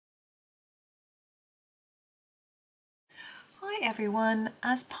Hi everyone,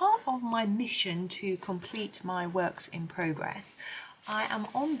 as part of my mission to complete my works in progress, I am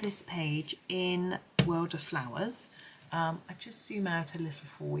on this page in World of Flowers. I just zoom out a little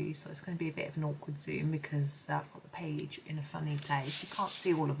for you, so it's going to be a bit of an awkward zoom because I've got the page in a funny place. You can't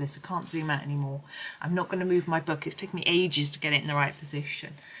see all of this, I can't zoom out anymore. I'm not going to move my book, it's taken me ages to get it in the right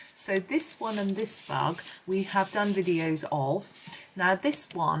position. So this one and this bug we have done videos of. Now this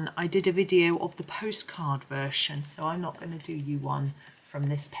one I did a video of the postcard version, so I'm not going to do you one from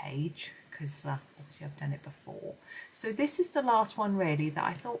this page because obviously I've done it before. So this is the last one really that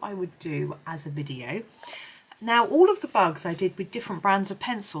I thought I would do as a video. Now all of the bugs I did with different brands of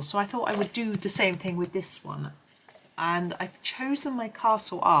pencil, so I thought I would do the same thing with this one. And I've chosen my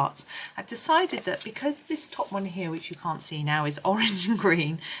Castle Arts. I've decided that because this top one here, which you can't see now, is orange and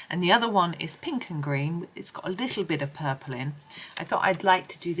green, and the other one is pink and green, it's got a little bit of purple in, I thought I'd like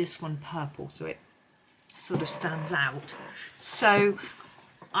to do this one purple so it sort of stands out. So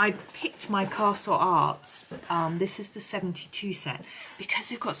I picked my Castle Arts, this is the 72 set, because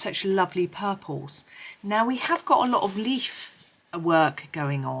they've got such lovely purples. Now we have got a lot of leaf work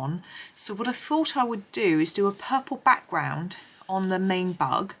going on, so what I thought I would do is do a purple background on the main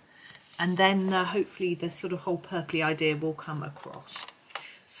bug, and then hopefully the sort of whole purpley idea will come across.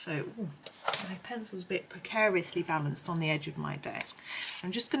 So my pencil's a bit precariously balanced on the edge of my desk.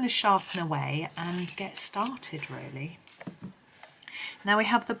 I'm just going to sharpen away and get started really. Now we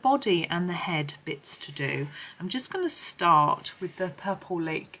have the body and the head bits to do. I'm just going to start with the Purple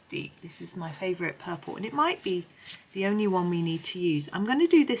Lake Deep. This is my favourite purple, and it might be the only one we need to use. I'm going to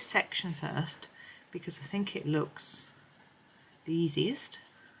do this section first because I think it looks the easiest,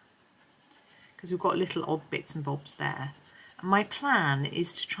 because we've got little odd bits and bobs there. And my plan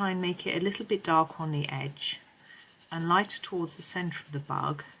is to try and make it a little bit darker on the edge and lighter towards the centre of the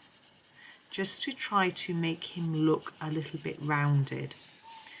bug, just to try to make him look a little bit rounded.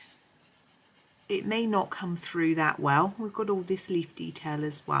 It may not come through that well. We've got all this leaf detail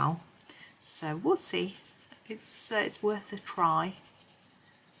as well, so we'll see. It's worth a try.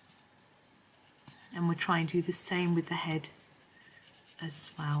 And we'll try and do the same with the head as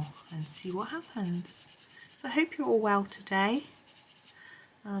well and see what happens. So I hope you're all well today.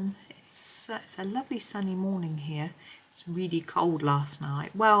 It's a lovely sunny morning here. It's really cold last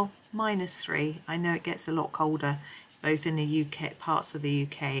night. Well, -3. I know it gets a lot colder both in the UK, parts of the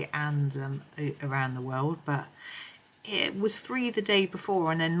UK and around the world, but it was 3 the day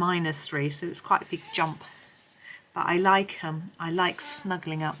before and then -3, so it's quite a big jump. But I like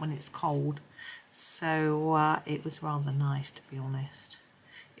snuggling up when it's cold, so it was rather nice, to be honest.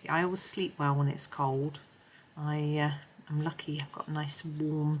 I always sleep well when it's cold. I'm lucky I've got a nice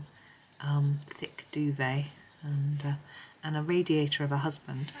warm thick duvet and a radiator of a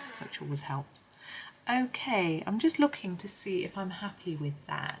husband, which always helps. Okay, I'm just looking to see if I'm happy with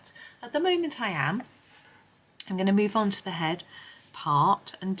that. At the moment I am. I'm going to move on to the head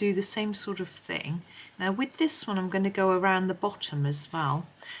part and do the same sort of thing. Now with this one I'm going to go around the bottom as well.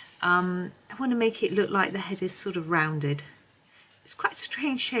 I want to make it look like the head is sort of rounded. It's quite a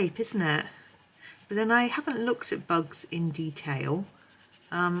strange shape, isn't it? But then I haven't looked at bugs in detail.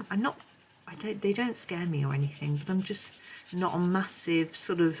 They don't scare me or anything, but I'm just not a massive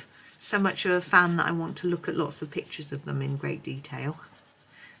so much of a fan that I want to look at lots of pictures of them in great detail.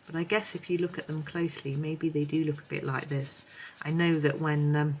 But I guess if you look at them closely, maybe they do look a bit like this. I know that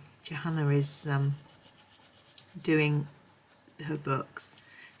when Johanna is doing her books,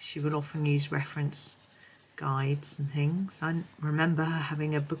 she will often use reference guides and things. I remember her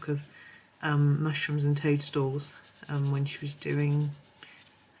having a book of mushrooms and toadstools when she was doing,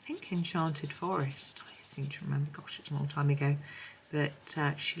 I think, Enchanted Forest. I seem to remember, gosh, it's a long time ago. But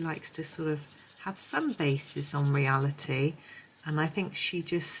she likes to sort of have some basis on reality, and I think she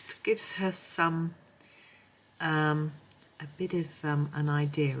just gives her some a bit of an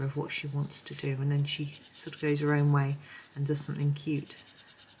idea of what she wants to do, and then she sort of goes her own way and does something cute.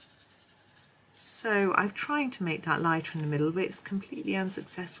 So I'm trying to make that lighter in the middle, but it's completely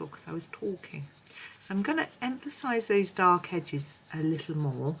unsuccessful because I was talking. So I'm going to emphasize those dark edges a little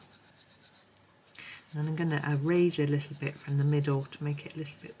more. And then I'm going to erase a little bit from the middle to make it a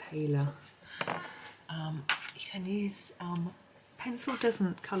little bit paler. You can use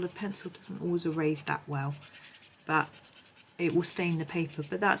coloured pencil doesn't always erase that well, but it will stain the paper.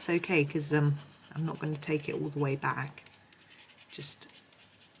 But that's okay because I'm not going to take it all the way back. Just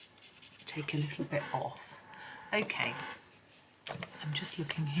take a little bit off. Okay, I'm just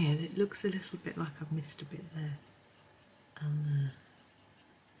looking here. It looks a little bit like I've missed a bit there. And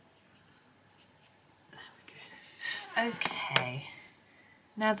there we go. Okay,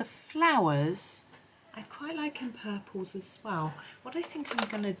 now the flowers I quite like in purples as well. What I think I'm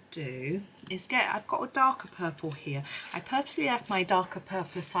going to do is I've got a darker purple here. I purposely left my darker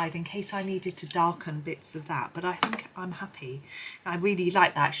purple aside in case I needed to darken bits of that, but I think I'm happy. I really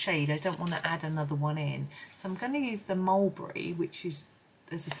like that shade. I don't want to add another one in. So I'm going to use the Mulberry, which is,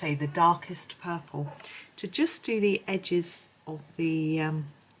 as I say, the darkest purple, to just do the edges of the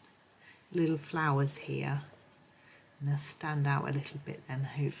little flowers here. And they'll stand out a little bit then,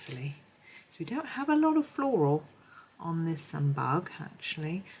 hopefully. So we don't have a lot of floral on this bug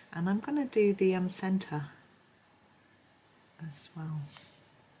actually, and I'm going to do the centre as well,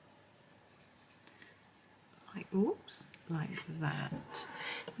 like oops, like that.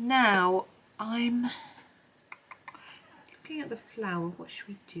 Now I'm looking at the flower. What should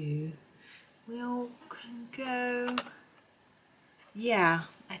we do? We'll go, yeah,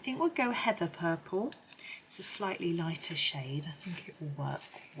 I think we'll go heather purple. It's a slightly lighter shade. I think it will work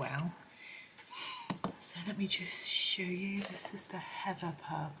well. So let me just show you. This is the heather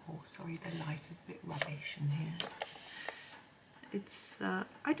purple. Sorry, the light is a bit rubbish in here. It's,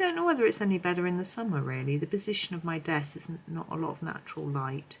 I don't know whether it's any better in the summer really. The position of my desk is not a lot of natural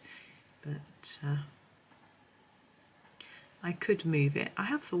light, but I could move it. I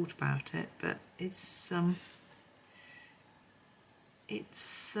have thought about it, but it's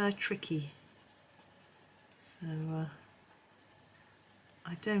tricky. So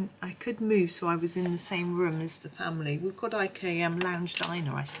I could move so I was in the same room as the family. We've got like a lounge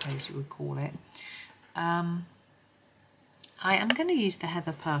diner, I suppose you would call it. I am going to use the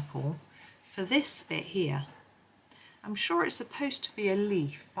heather purple for this bit here. I'm sure it's supposed to be a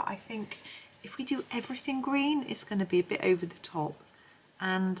leaf, but I think if we do everything green, it's going to be a bit over the top,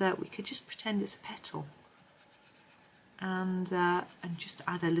 and we could just pretend it's a petal and just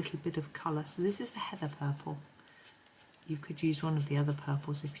add a little bit of colour. So this is the heather purple. You could use one of the other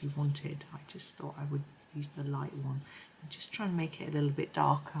purples if you wanted. I just thought I would use the light one. I'm just trying to make it a little bit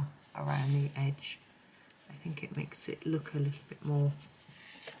darker around the edge. I think it makes it look a little bit more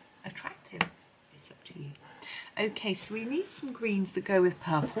attractive. It's up to you. Okay, so we need some greens that go with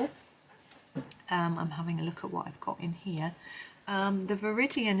purple. I'm having a look at what I've got in here. The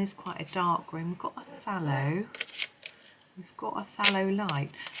Veridian is quite a dark green. We've got a Pthalo. We've got a Pthalo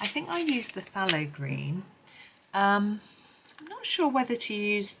light. I think I used the Pthalo green. I'm not sure whether to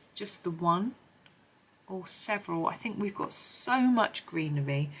use just the one or several. I think we've got so much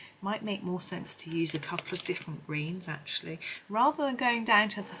greenery. Might make more sense to use a couple of different greens actually. Rather than going down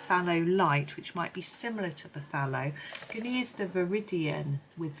to the Pthalo light, which might be similar to the Pthalo, I'm going to use the Veridian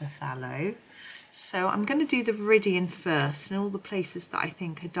with the Pthalo. So I'm going to do the Veridian first, and all the places that I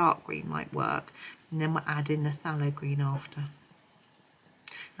think a dark green might work, and then we'll add in the Pthalo green after.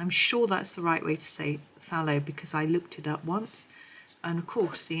 I'm sure that's the right way to say Pthalo because I looked it up once, and of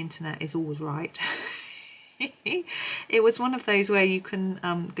course the internet is always right. It was one of those where you can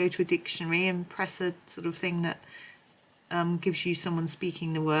go to a dictionary and press a sort of thing that gives you someone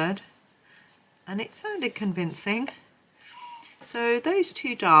speaking the word, and it sounded convincing. So those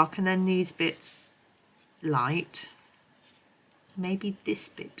two dark, and then these bits light. Maybe this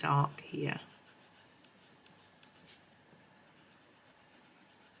bit dark here.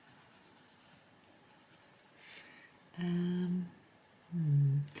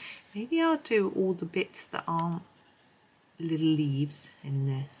 Maybe I'll do all the bits that aren't little leaves in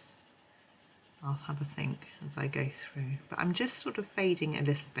this. I'll have a think as I go through, but I'm just sort of fading it a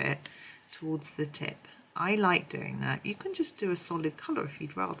little bit towards the tip. I like doing that. You can just do a solid colour if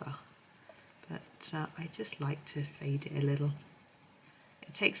you'd rather, but I just like to fade it a little.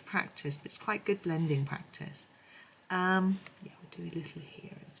 It takes practice, but it's quite good blending practice. Yeah, we'll do a little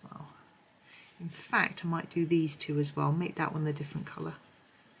here as well. In fact, I might do these two as well, make that one the different colour.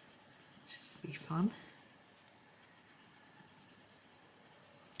 Just be fun.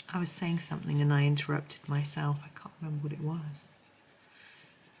 I was saying something and I interrupted myself. I can't remember what it was.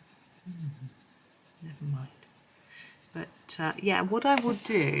 Never mind. But yeah, what I will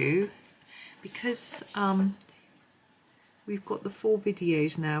do, because we've got the 4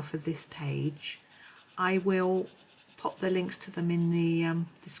 videos now for this page, I will pop the links to them in the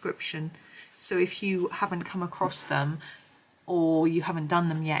description. So if you haven't come across them or you haven't done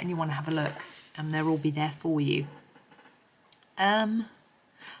them yet and you want to have a look, they'll all be there for you. I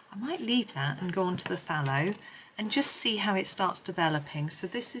might leave that and go on to the Pthalo and just see how it starts developing. So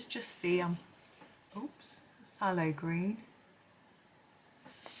this is just the Pthalo green.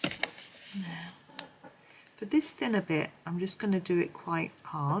 Now, for this thinner bit, I'm just going to do it quite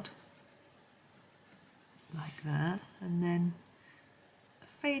hard, like that, and then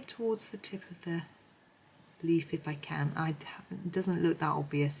fade towards the tip of the leaf if I can. It doesn't look that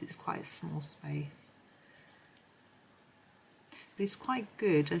obvious, it's quite a small space. but it's quite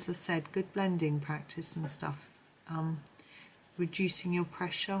good, as I said, good blending practice and stuff. Reducing your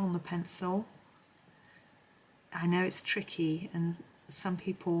pressure on the pencil. I know it's tricky and some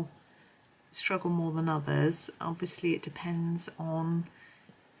people struggle more than others. Obviously it depends on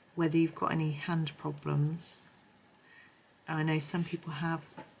whether you've got any hand problems. I know some people have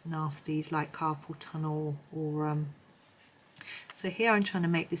nasties like carpal tunnel or so here I'm trying to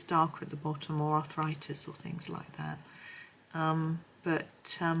make this darker at the bottom, or arthritis or things like that.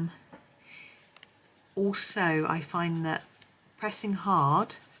 Also I find that pressing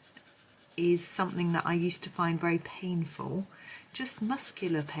hard is something that I used to find very painful, just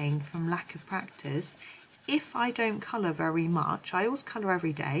muscular pain from lack of practice. If I don't colour very much, I always colour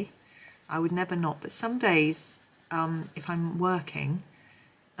every day, I would never not, but some days if I'm working,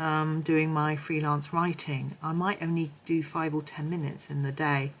 doing my freelance writing, I might only do 5 or 10 minutes in the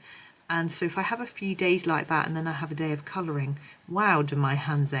day. And so if I have a few days like that and then I have a day of colouring, wow, do my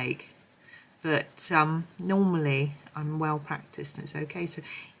hands ache. But normally I'm well practiced and it's okay. So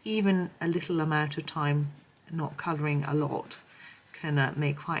even a little amount of time not colouring a lot can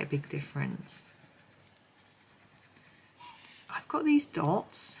make quite a big difference. I've got these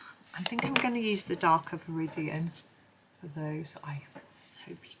dots. I think I'm going to use the darker Veridian for those. I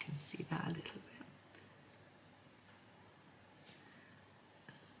hope you can see that a little bit.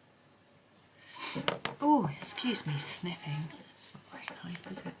 Oh, excuse me, sniffing. It's not very nice,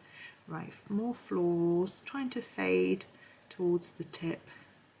 is it? Right, more florals, trying to fade towards the tip.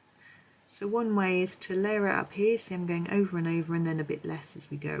 So one way is to layer it up here, see I'm going over and over and then a bit less as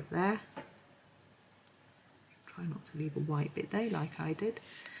we go up there. Try not to leave a white bit there like I did.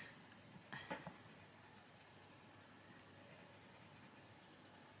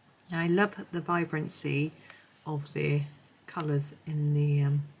 Now I love the vibrancy of the colours in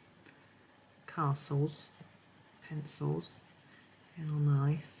the castles, pencils, they're all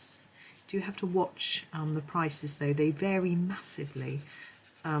nice. Do have to watch the prices though, they vary massively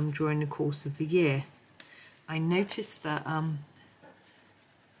during the course of the year. I noticed that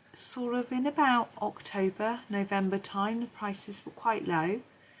sort of in about October, November time, the prices were quite low.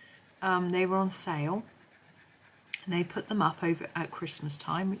 They were on sale and they put them up over at Christmas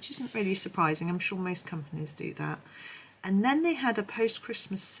time, which isn't really surprising. I'm sure most companies do that. And then they had a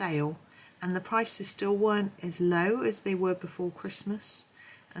post-Christmas sale and the prices still weren't as low as they were before Christmas.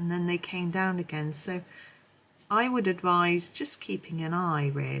 And then they came down again. So I would advise just keeping an eye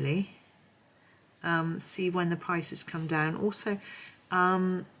really, see when the prices come down. Also,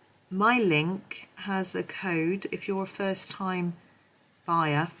 my link has a code. If you're a first time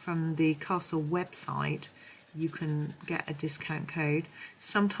buyer from the Castle website, you can get a discount code.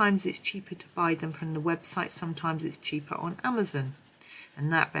 Sometimes it's cheaper to buy them from the website, sometimes it's cheaper on Amazon,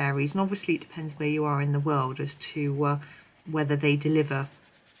 and that varies. And obviously it depends where you are in the world as to whether they deliver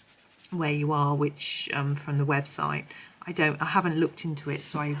where you are, which from the website. I haven't looked into it,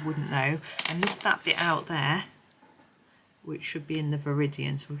 so I wouldn't know. I missed that bit out there, which should be in the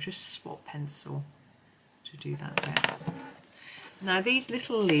Veridian, so I'll just swap pencil to do that there. Now these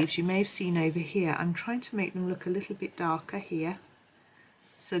little leaves you may have seen over here, I'm trying to make them look a little bit darker here,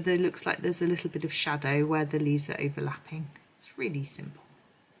 so there looks like there's a little bit of shadow where the leaves are overlapping. It's really simple.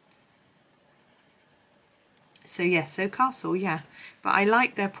 So yeah, so Castle, yeah, but I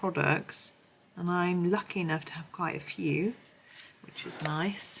like their products and I'm lucky enough to have quite a few, which is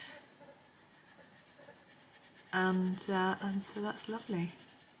nice, and so that's lovely.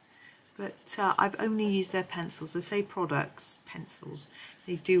 But I've only used their pencils. I say products, pencils.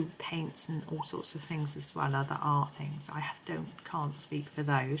 They do paints and all sorts of things as well, other art things. I can't speak for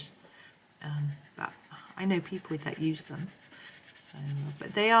those, but I know people that use them. So,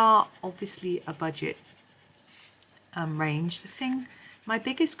 but they are obviously a budget range. My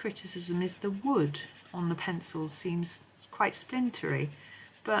biggest criticism is the wood on the pencils seems quite splintery,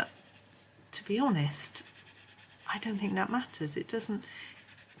 but to be honest, I don't think that matters. It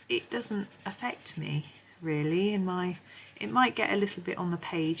doesn't affect me really. It might get a little bit on the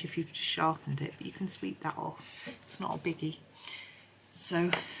page if you've just sharpened it, but you can sweep that off. It's not a biggie.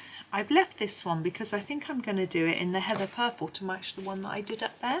 So I've left this one because I think I'm going to do it in the heather purple to match the one that I did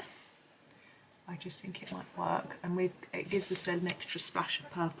up there. I just think it might work, and it gives us an extra splash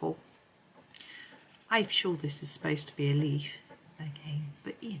of purple. I'm sure this is supposed to be a leaf again,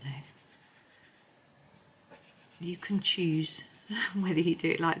 but you know, you can choose whether you do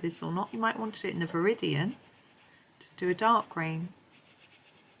it like this or not. You might want to do it in the Veridian to do a dark green.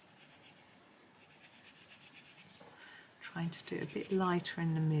 Trying to do it a bit lighter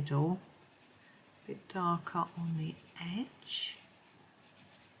in the middle, a bit darker on the edge.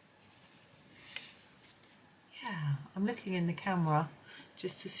 Yeah, I'm looking in the camera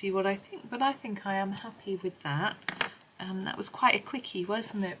just to see what I think, but I think I am happy with that. That was quite a quickie,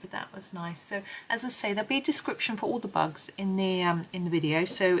 wasn't it? But that was nice. So as I say, there'll be a description for all the bugs in the video.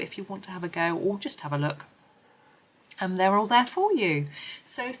 So if you want to have a go or just have a look, they're all there for you.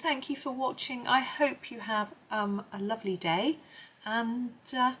 So thank you for watching. I hope you have a lovely day and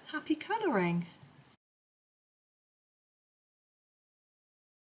happy colouring.